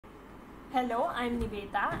Hello, I'm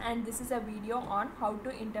Niveta and this is a video on how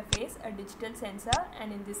to interface a digital sensor,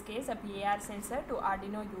 and in this case a PIR sensor, to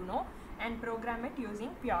Arduino UNO and program it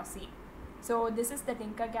using Piezo. So this is the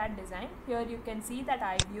Tinkercad design. Here you can see that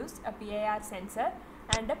I've used a PIR sensor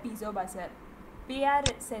and a piezo buzzer. PIR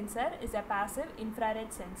sensor is a passive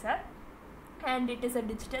infrared sensor and it is a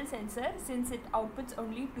digital sensor since it outputs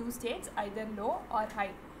only two states, either low or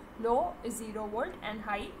high. Low is 0 volt and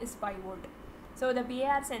high is 5 volt. So the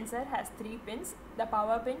PIR sensor has 3 pins. The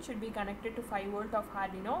power pin should be connected to 5 volt of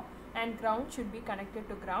Arduino and ground should be connected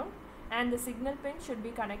to ground, and the signal pin should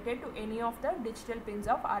be connected to any of the digital pins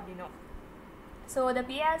of Arduino. So the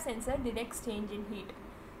PIR sensor detects change in heat.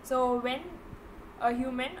 So when a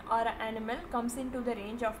human or an animal comes into the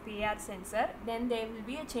range of PIR sensor, then there will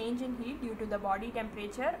be a change in heat due to the body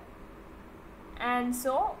temperature, and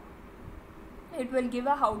so it will give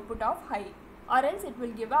a output of high, or else it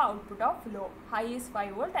will give a output of low. High is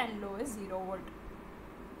 5 volt and low is 0 volt.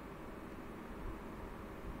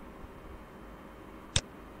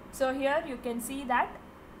 So here you can see that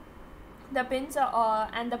the pins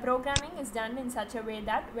and the programming is done in such a way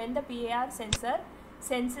that when the PIR sensor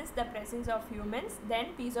senses the presence of humans,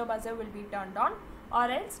 then piezo buzzer will be turned on, or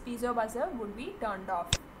else piezo buzzer would be turned off.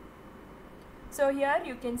 So here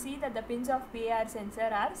you can see that the pins of PIR sensor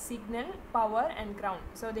are signal, power and ground.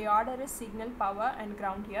 So the order is signal, power and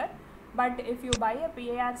ground here. But if you buy a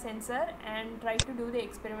PIR sensor and try to do the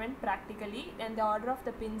experiment practically, then the order of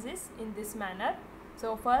the pins is in this manner.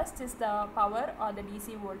 So first is the power or the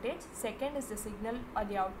DC voltage, second is the signal or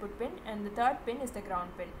the output pin, and the third pin is the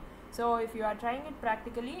ground pin. So if you are trying it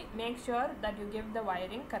practically, make sure that you give the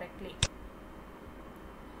wiring correctly.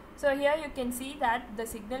 So here you can see that the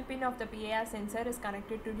signal pin of the PIR sensor is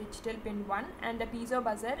connected to digital pin 1 and the piezo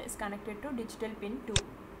buzzer is connected to digital pin 2.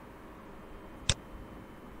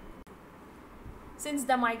 Since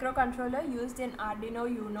the microcontroller used in Arduino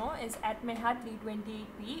UNO is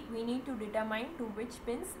ATmega328P, we need to determine to which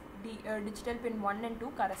pins the digital pin 1 and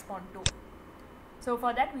 2 correspond to. So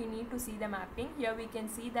for that we need to see the mapping. Here we can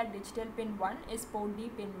see that digital pin 1 is port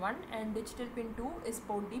D pin 1 and digital pin 2 is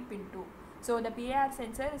port D pin 2. So the PIR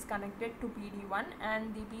sensor is connected to PD1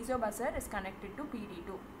 and the piezo buzzer is connected to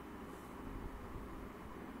PD2.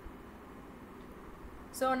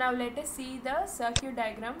 So now let us see the circuit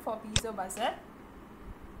diagram for piezo buzzer.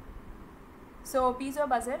 So piezo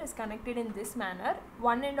buzzer is connected in this manner.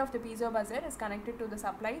 One end of the piezo buzzer is connected to the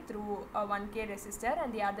supply through a 1K resistor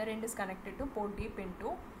and the other end is connected to port D pin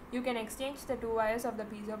 2. You can exchange the two wires of the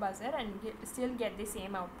piezo buzzer and still get the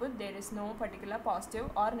same output. There is no particular positive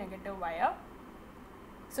or negative wire.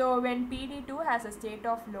 So when PD2 has a state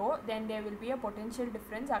of low, then there will be a potential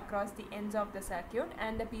difference across the ends of the circuit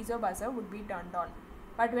and the piezo buzzer would be turned on.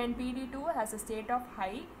 But when PD2 has a state of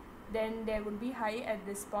high, then there would be high at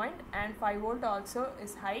this point, and 5 volt also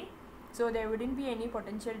is high. So there wouldn't be any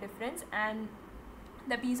potential difference and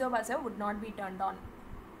the piezo buzzer would not be turned on.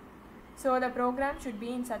 So the program should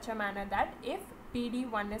be in such a manner that if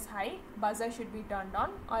PD1 is high, buzzer should be turned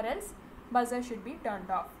on, or else buzzer should be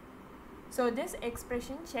turned off. So this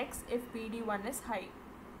expression checks if PD1 is high.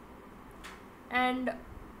 And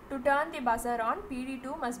to turn the buzzer on,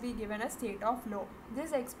 PD2 must be given a state of low.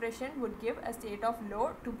 This expression would give a state of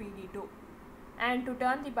low to PD2. And to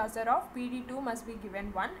turn the buzzer off, PD2 must be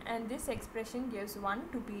given 1 and this expression gives 1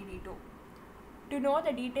 to PD2. To know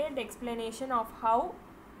the detailed explanation of how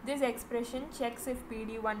this expression checks if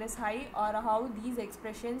PD1 is high, or how these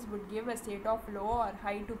expressions would give a state of low or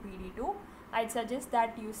high to PD2, I'd suggest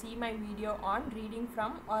that you see my video on reading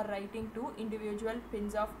from or writing to individual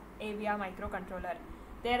pins of AVR microcontroller.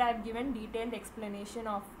 There I've given detailed explanation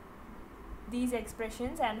of these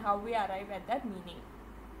expressions and how we arrive at that meaning.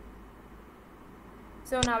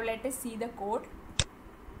 So now let us see the code.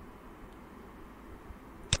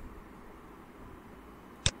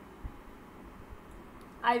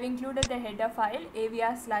 I've included the header file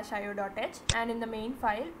avr/io.h, and in the main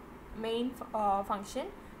file, function,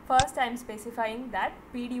 first I am specifying that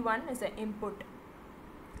PD1 is the input.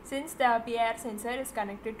 Since the PIR sensor is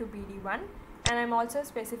connected to PD1, and I am also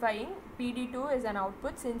specifying PD2 is an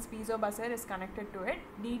output since piezo buzzer is connected to it.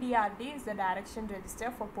 DDRD is the direction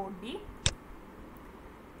register for port D.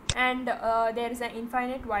 And there is an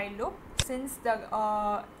infinite while loop. Since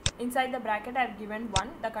the inside the bracket I have given 1,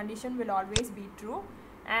 the condition will always be true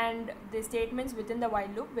and the statements within the while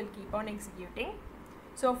loop will keep on executing.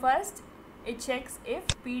 So first it checks if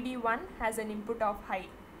PD1 has an input of high.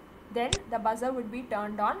 Then the buzzer would be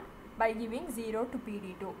turned on by giving 0 to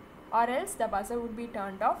PD2, or else the buzzer would be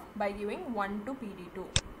turned off by giving 1 to PD2.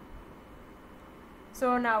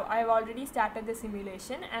 So now I have already started the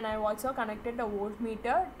simulation, and I have also connected the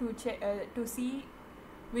voltmeter to see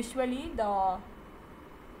visually the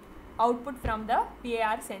output from the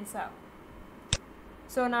PIR sensor.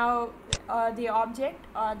 So now the object,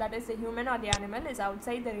 that is the human or the animal, is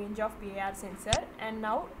outside the range of PIR sensor, and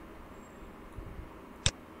now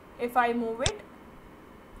if I move it,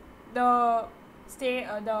 the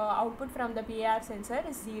output from the PIR sensor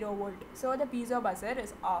is 0 volt, so the piezo buzzer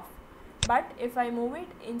is off. But if I move it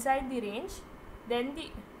inside the range, then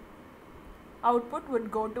the output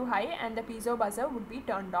would go to high and the piezo buzzer would be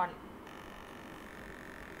turned on.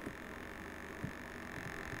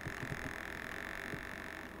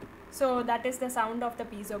 So that is the sound of the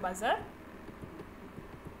piezo buzzer.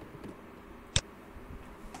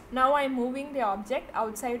 Now I am moving the object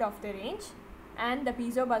outside of the range, and the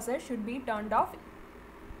piezo buzzer should be turned off.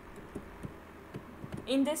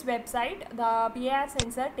 In this website, the PIR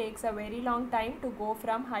sensor takes a very long time to go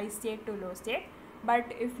from high state to low state, but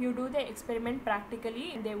if you do the experiment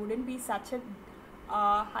practically, there wouldn't be such a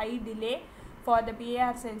high delay for the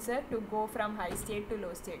PIR sensor to go from high state to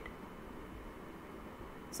low state.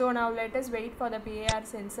 So now let us wait for the PIR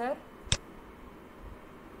sensor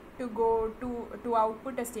to go to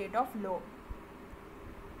output a state of low,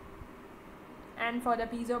 and for the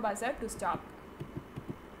piezo buzzer to stop.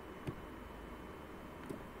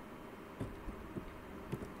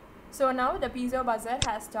 So now the piezo buzzer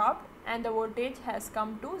has stopped and the voltage has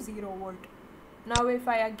come to 0 volt. Now if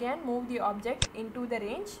I again move the object into the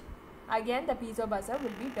range, again the piezo buzzer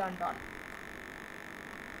will be turned on.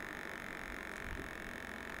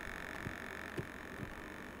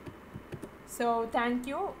 So thank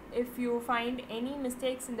you. If you find any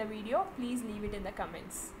mistakes in the video, please leave it in the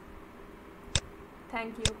comments.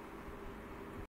 Thank you.